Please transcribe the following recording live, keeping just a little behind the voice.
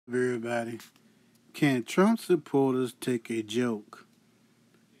Everybody, can Trump supporters take a joke?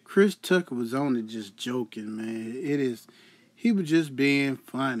 Chris Tucker was only just joking, man. He was just being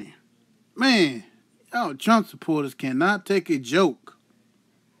funny. Man, y'all Trump supporters cannot take a joke.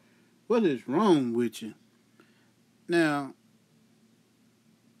 What is wrong with you? Now,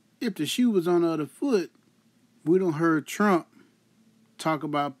 if the shoe was on the other foot, we don't heard Trump talk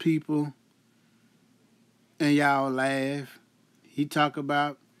about people and y'all laugh. He talk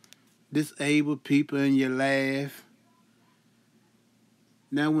about disabled people and you laugh.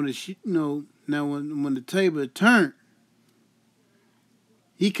 Now when when the table turned,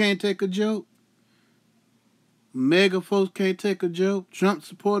 he can't take a joke. Mega folks can't take a joke. Trump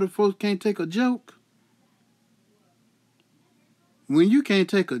supporter folks can't take a joke. When you can't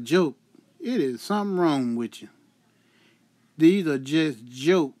take a joke, it is something wrong with you. These are just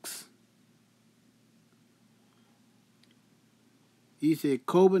jokes. He said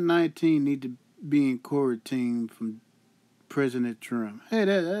COVID-19 need to be in quarantine from President Trump. Hey,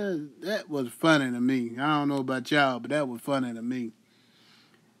 that was funny to me. I don't know about y'all, but that was funny to me.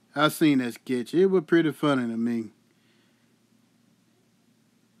 I seen that sketch. It was pretty funny to me.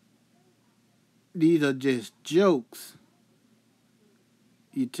 These are just jokes.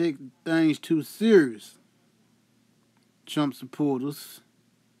 You take things too serious. Trump supporters,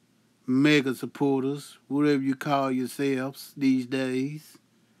 mega supporters, whatever you call yourselves these days.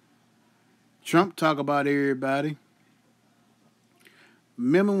 Trump talk about everybody.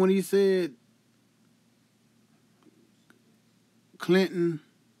 Remember when he said Clinton,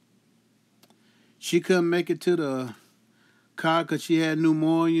 she couldn't make it to the car because she had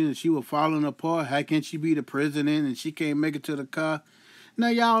pneumonia and she was falling apart. How can she be the president and she can't make it to the car? Now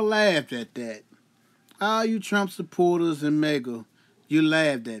y'all laughed at that. All you Trump supporters and mega, you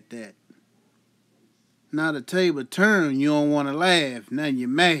laughed at that. Now the table turned, you don't want to laugh. Now you're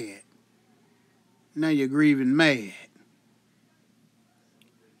mad. Now you're grieving mad.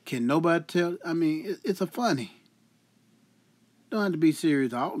 Can nobody tell? I mean, it's a funny. Don't have to be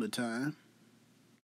serious all the time.